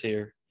Chargers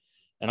here.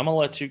 And I'm going to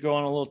let you go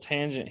on a little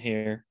tangent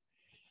here.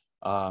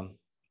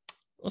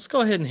 Let's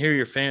go ahead and hear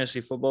your fantasy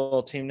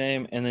football team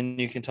name, and then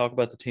you can talk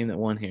about the team that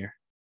won here.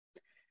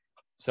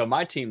 So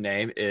my team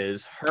name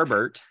is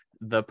Herbert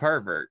the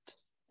Pervert.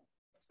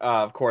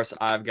 Of course,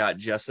 I've got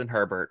Justin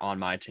Herbert on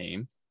my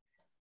team.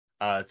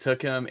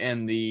 Took him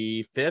in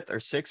the 5th or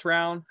 6th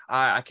round.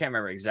 I can't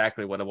remember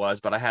exactly what it was,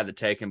 but I had to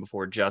take him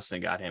before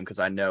Justin got him because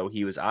I know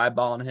he was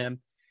eyeballing him.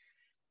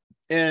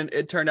 And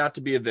it turned out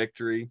to be a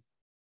victory.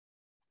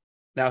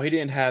 Now, he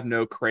didn't have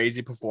no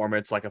crazy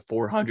performance like a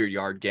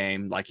 400-yard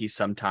game like he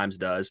sometimes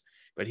does,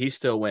 but he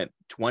still went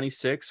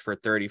 26 for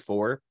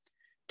 34,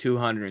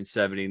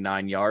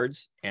 279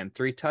 yards, and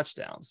 3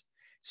 touchdowns.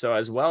 So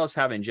as well as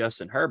having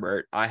Justin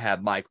Herbert, I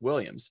have Mike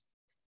Williams.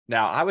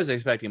 Now, I was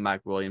expecting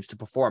Mike Williams to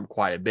perform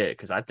quite a bit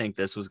because I think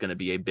this was going to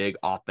be a big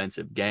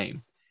offensive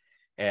game.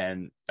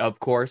 And,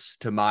 of course,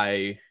 to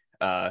my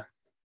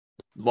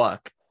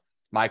luck,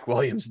 Mike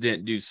Williams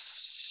didn't do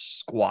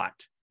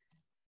squat.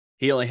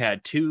 He only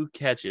had 2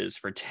 catches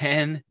for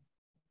 10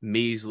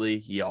 measly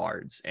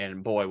yards.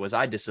 And boy, was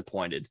I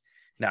disappointed.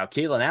 Now,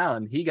 Keenan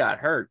Allen, he got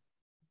hurt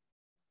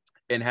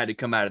and had to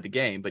come out of the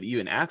game. But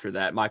even after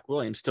that, Mike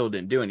Williams still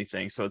didn't do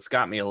anything. So it's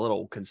got me a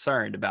little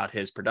concerned about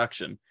his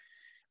production.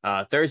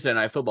 Thursday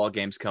night football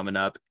game's coming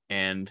up.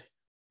 And,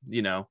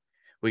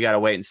 we got to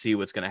wait and see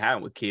what's going to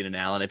happen with Keenan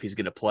Allen, if he's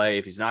going to play,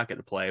 if he's not going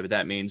to play. But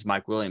that means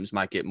Mike Williams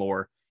might get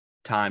more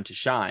time to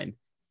shine.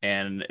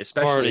 And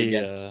especially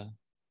against...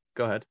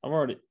 Go ahead. I've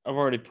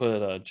already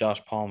put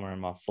Josh Palmer in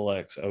my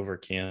flex over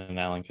Keenan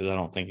Allen because I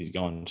don't think he's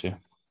going to.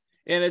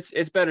 And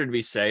it's better to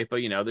be safe,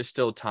 but there's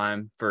still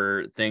time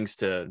for things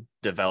to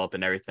develop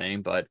and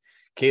everything. But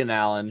Keenan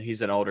Allen,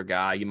 he's an older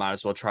guy. You might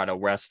as well try to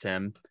rest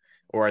him,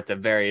 or at the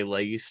very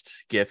least,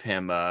 give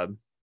him a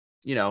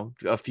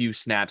few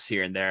snaps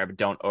here and there, but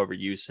don't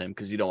overuse him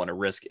because you don't want to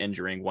risk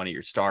injuring one of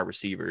your star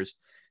receivers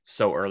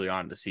so early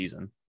on in the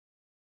season.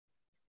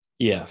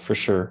 Yeah, for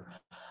sure.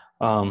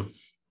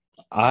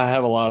 I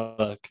have a lot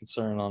of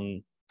concern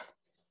on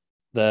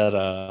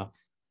that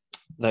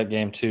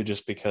game too,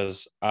 just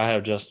because I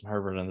have Justin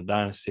Herbert in the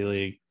Dynasty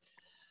League.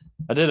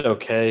 I did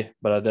okay,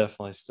 but I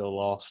definitely still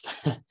lost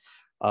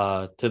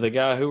to the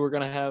guy who we're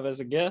going to have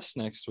as a guest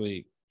next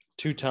week,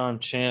 2-time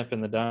champ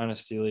in the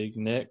Dynasty League,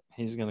 Nick.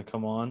 He's going to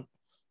come on.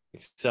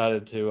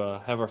 Excited to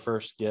have our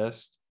first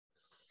guest.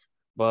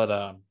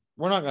 But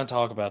we're not going to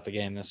talk about the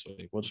game this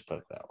week. We'll just put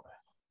it that way.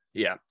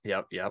 Yeah,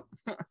 yep.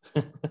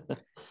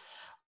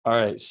 All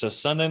right, so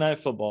Sunday Night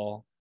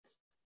Football,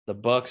 the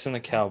Bucs and the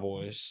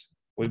Cowboys.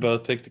 We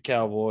both picked the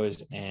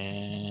Cowboys,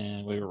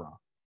 and we were wrong.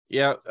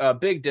 Yeah, a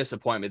big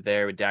disappointment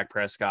there with Dak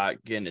Prescott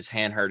getting his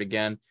hand hurt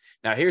again.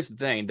 Now, here's the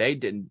thing. They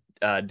didn't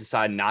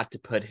decide not to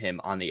put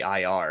him on the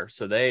IR,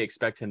 so they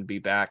expect him to be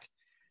back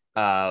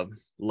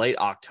late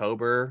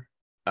October,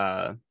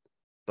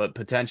 but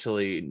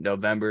potentially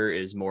November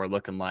is more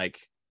looking like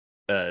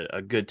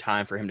a good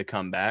time for him to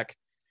come back.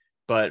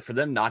 But for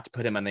them not to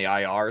put him on the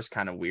IR is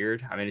kind of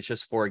weird. I mean, it's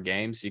just 4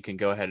 games. You can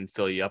go ahead and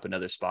fill you up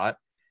another spot.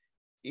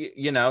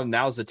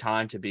 Now's the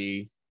time to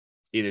be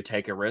either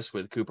take a risk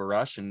with Cooper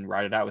Rush and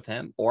ride it out with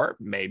him, or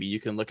maybe you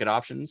can look at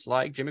options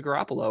like Jimmy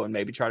Garoppolo and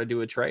maybe try to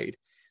do a trade.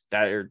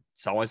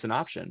 It's always an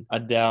option. I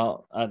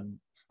doubt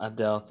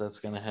that's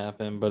going to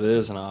happen, but it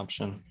is an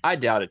option. I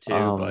doubt it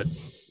too, but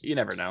you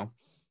never know.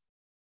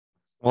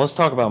 Well, let's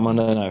talk about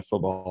Monday Night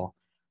Football.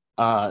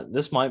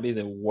 This might be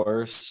the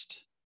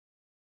worst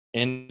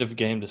end of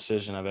game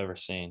decision I've ever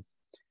seen.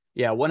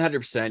 Yeah,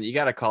 100%. You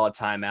got to call a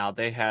timeout.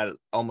 They had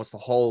almost a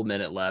whole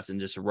minute left and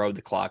just rode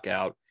the clock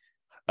out.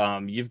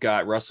 You've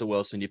got Russell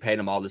Wilson. You paid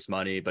him all this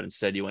money, but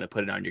instead you want to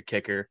put it on your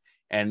kicker,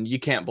 and you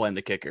can't blame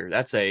the kicker.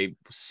 That's a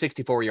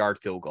 64-yard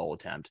field goal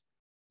attempt.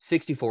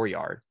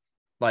 64-yard.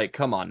 Like,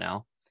 come on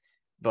now.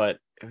 But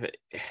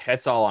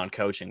it's all on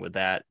coaching with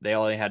that. They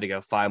only had to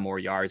go 5 more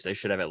yards. They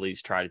should have at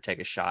least tried to take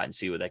a shot and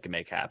see what they could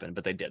make happen,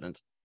 but they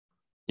didn't.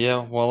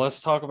 Yeah, well,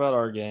 let's talk about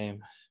our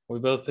game. We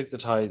both picked the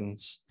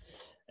Titans,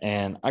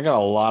 and I got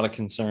a lot of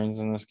concerns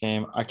in this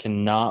game. I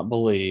cannot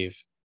believe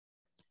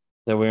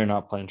that we are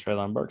not playing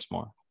Treylon Burks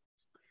more.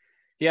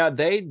 Yeah,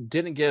 they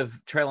didn't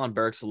give Treylon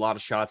Burks a lot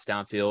of shots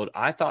downfield.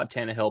 I thought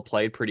Tannehill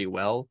played pretty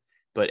well,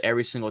 but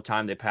every single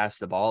time they passed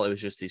the ball, it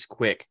was just these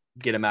quick,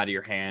 get them out of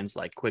your hands,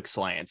 like quick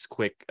slants,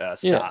 quick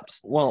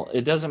stops. Yeah, well,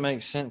 it doesn't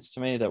make sense to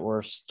me that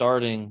we're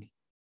starting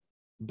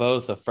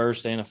both a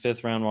first and a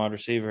fifth round wide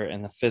receiver,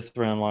 and the fifth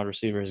round wide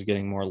receiver is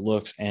getting more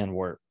looks and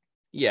work.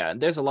 Yeah,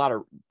 there's a lot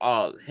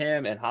of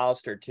him and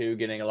Hollister too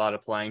getting a lot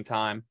of playing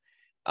time.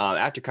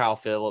 After Kyle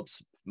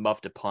Phillips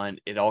muffed a punt,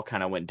 it all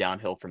kind of went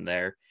downhill from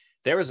there.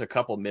 There was a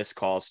couple missed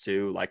calls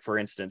too. Like, for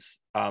instance,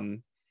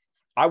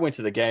 I went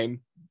to the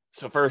game,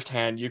 so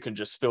firsthand you can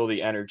just feel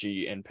the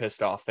energy and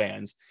pissed off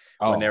fans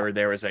whenever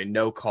there was a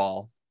no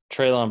call.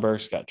 Treylon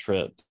Burks got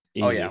tripped.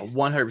 Easy. Oh yeah,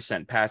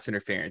 100% pass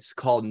interference,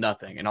 called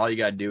nothing, and all you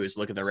got to do is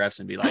look at the refs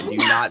and be like, "Do you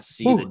not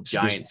see the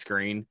giant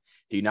screen?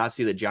 Do you not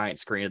see the giant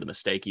screen of the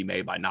mistake he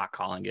made by not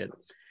calling it?"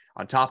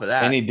 On top of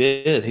that, and he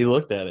did. He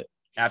looked at it.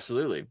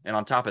 Absolutely, and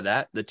on top of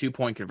that, the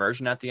 2-point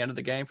conversion at the end of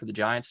the game for the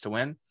Giants to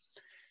win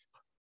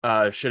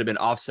should have been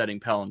offsetting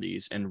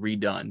penalties and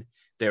redone.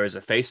 There was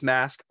a face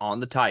mask on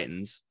the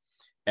Titans,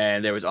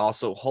 and there was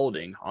also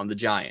holding on the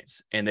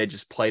Giants, and they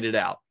just played it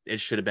out. It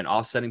should have been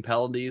offsetting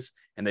penalties,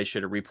 and they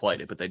should have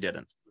replayed it, but they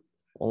didn't.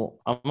 Well,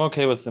 I'm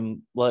okay with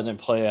them letting it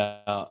play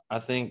out. I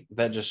think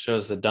that just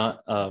shows that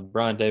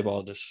Brian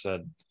Daboll just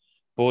said,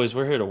 "Boys,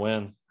 we're here to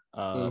win.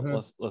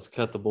 Let's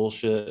cut the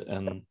bullshit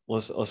and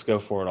let's go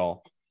for it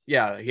all."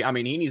 Yeah, he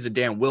needs a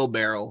damn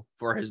wheelbarrow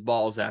for his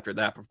balls after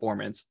that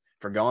performance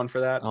for going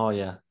for that. Oh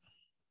yeah,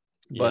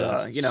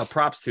 but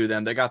props to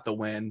them. They got the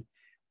win.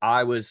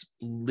 I was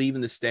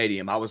leaving the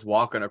stadium. I was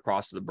walking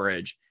across the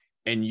bridge,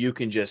 and you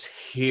can just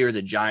hear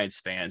the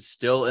Giants fans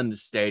still in the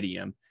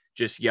stadium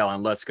just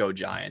yelling, "Let's go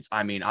Giants."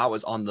 I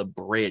was on the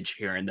bridge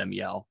hearing them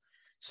yell.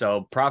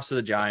 So props to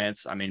the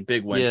Giants.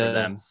 Big win for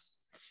them.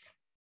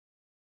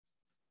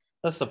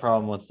 That's the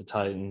problem with the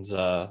Titans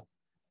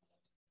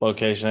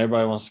location.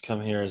 Everybody wants to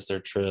come here as their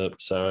trip.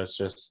 So it's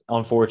just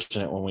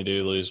unfortunate when we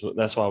do lose.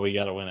 That's why we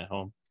got to win at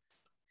home.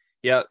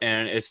 Yeah,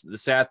 and it's the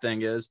sad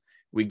thing is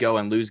we go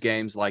and lose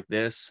games like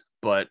this,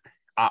 but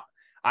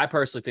I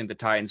personally think the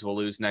Titans will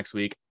lose next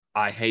week.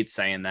 I hate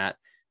saying that,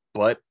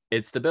 but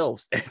it's the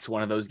Bills. It's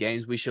one of those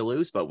games we should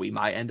lose, but we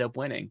might end up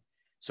winning.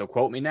 So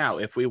quote me now.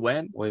 If we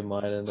win, we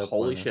might end up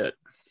holy winning. Shit.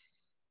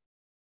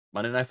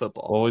 Monday Night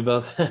Football. Well,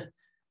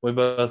 we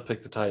both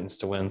picked the Titans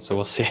to win, so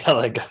we'll see how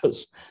that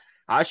goes.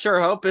 I sure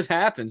hope it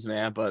happens,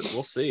 man, but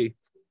we'll see.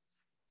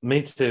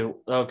 Me too.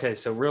 Okay,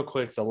 so real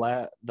quick, the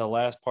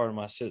last part of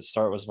my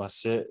sit-start was my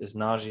sit is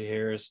Najee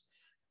Harris.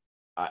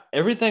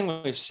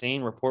 Everything we've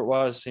seen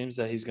report-wise seems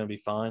that he's going to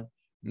be fine,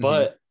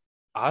 but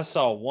I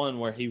saw one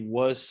where he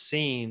was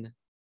seen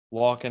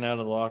walking out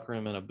of the locker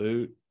room in a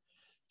boot,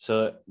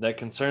 so that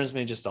concerns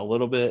me just a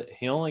little bit.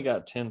 He only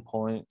got 10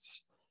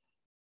 points.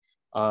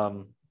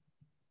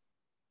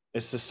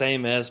 It's the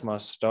same as my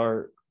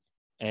start,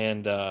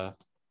 and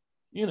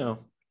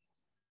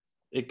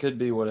it could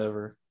be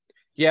whatever.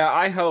 Yeah,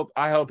 I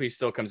hope he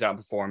still comes out and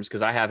performs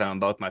because I have him on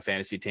both my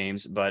fantasy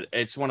teams, but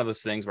it's one of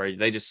those things where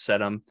they just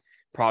set him,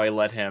 probably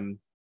let him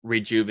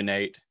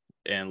rejuvenate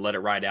and let it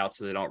ride out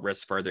so they don't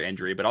risk further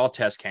injury. But all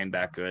tests came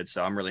back good,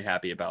 so I'm really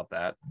happy about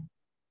that.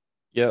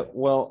 Yeah,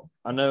 well,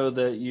 I know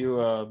that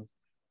you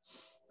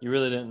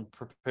really didn't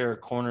prepare a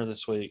corner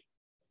this week.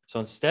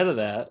 So instead of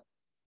that,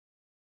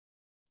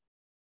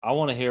 I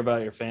want to hear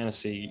about your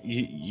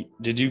fantasy.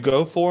 Did you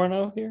go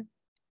 4-0 here?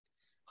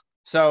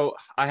 So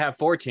I have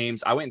 4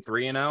 teams. I went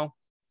 3-0.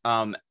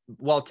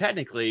 Well,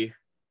 technically,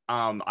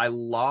 I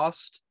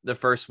lost the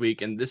first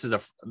week, and this is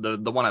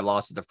the one I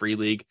lost is the free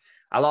league.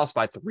 I lost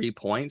by 3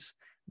 points,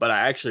 but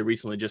I actually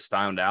recently just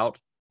found out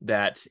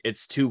that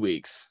it's 2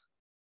 weeks.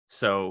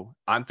 So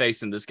I'm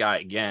facing this guy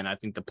again. I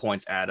think the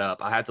points add up.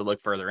 I had to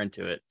look further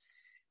into it.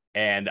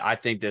 And I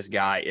think this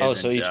guy isn't. Oh,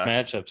 so each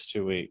matchup's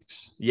 2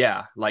 weeks.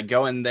 Yeah, like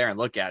go in there and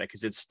look at it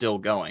because it's still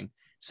going.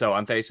 So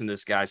I'm facing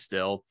this guy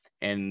still,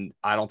 and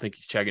I don't think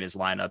he's checking his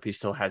lineup. He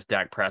still has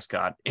Dak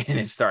Prescott in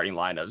his starting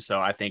lineup. So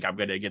I think I'm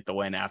going to get the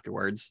win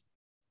afterwards.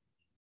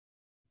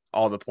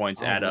 all the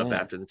points Oh, add up man.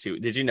 after the 2.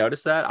 Did you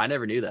notice that? I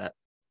never knew that.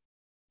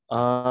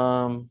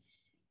 Hang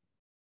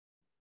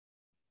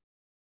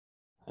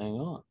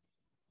on.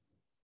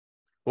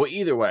 Well,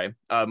 either way,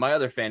 my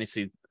other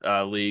fantasy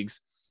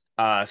leagues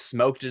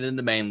smoked it in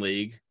the main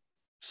league,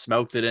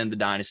 smoked it in the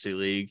dynasty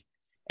league,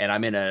 and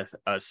I'm in a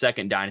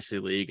second dynasty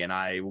league, and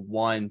I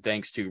won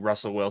thanks to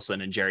Russell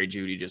Wilson and Jerry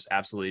Jeudy just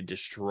absolutely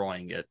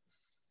destroying it.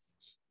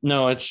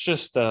 No, it's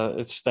just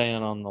it's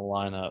staying on the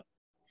lineup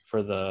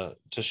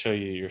to show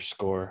you your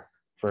score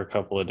for a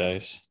couple of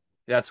days.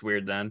 That's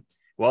weird then.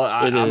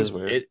 Well, It is I'm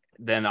weird. it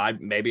then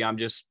I'm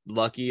just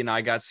lucky and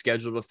I got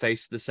scheduled to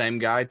face the same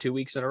guy 2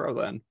 weeks in a row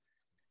then.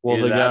 Well,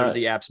 Either the that or guy,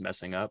 the app's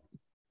messing up.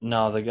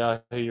 no, the guy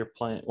who you're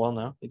playing. Well,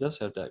 no, he does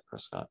have Dak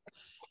Prescott.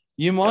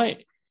 You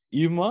might.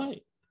 Here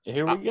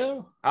we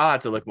go. I'll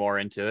have to look more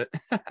into it.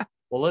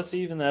 Well, let's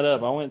even that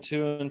up. I went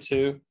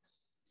 2-2.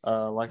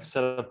 Like I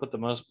said, I put the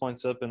most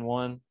points up in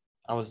one.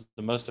 I was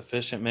the most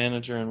efficient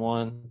manager in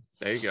one.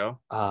 There you go.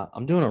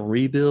 I'm doing a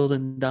rebuild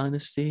in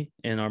Dynasty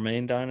in our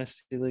main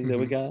Dynasty league that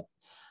we got.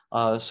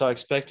 So I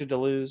expected to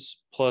lose.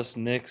 Plus,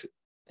 Nick,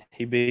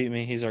 he beat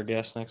me. He's our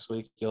guest next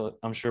week.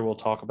 I'm sure we'll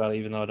talk about it,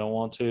 even though I don't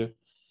want to.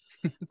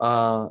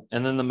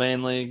 And then the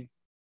main league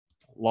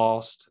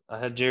lost. I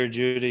had Jerry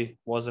Jeudy.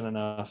 Wasn't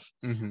enough.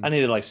 I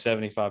needed like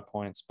 75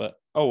 points, but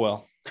oh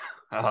well.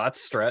 Oh,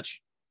 that's a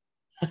stretch.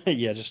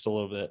 Yeah, just a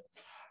little bit.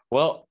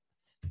 Well,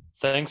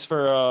 thanks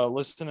for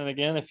listening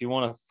again. If you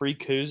want a free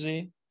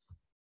koozie,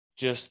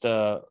 just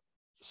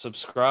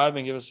subscribe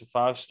and give us a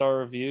 5-star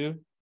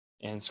review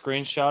and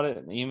screenshot it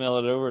and email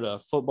it over to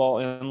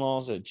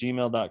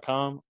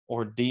footballinlaws@gmail.com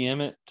or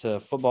DM it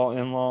to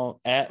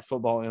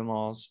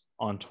footballinlaws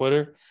on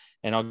Twitter,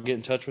 and I'll get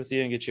in touch with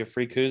you and get you a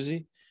free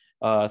koozie.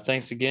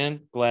 Thanks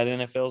again. Glad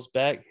NFL's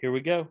back. Here we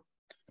go.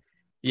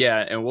 Yeah,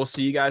 and we'll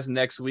see you guys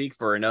next week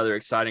for another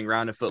exciting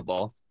round of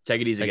football.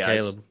 Take it easy,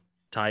 guys. Caleb,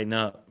 tighten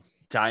up.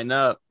 Tighten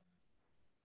up.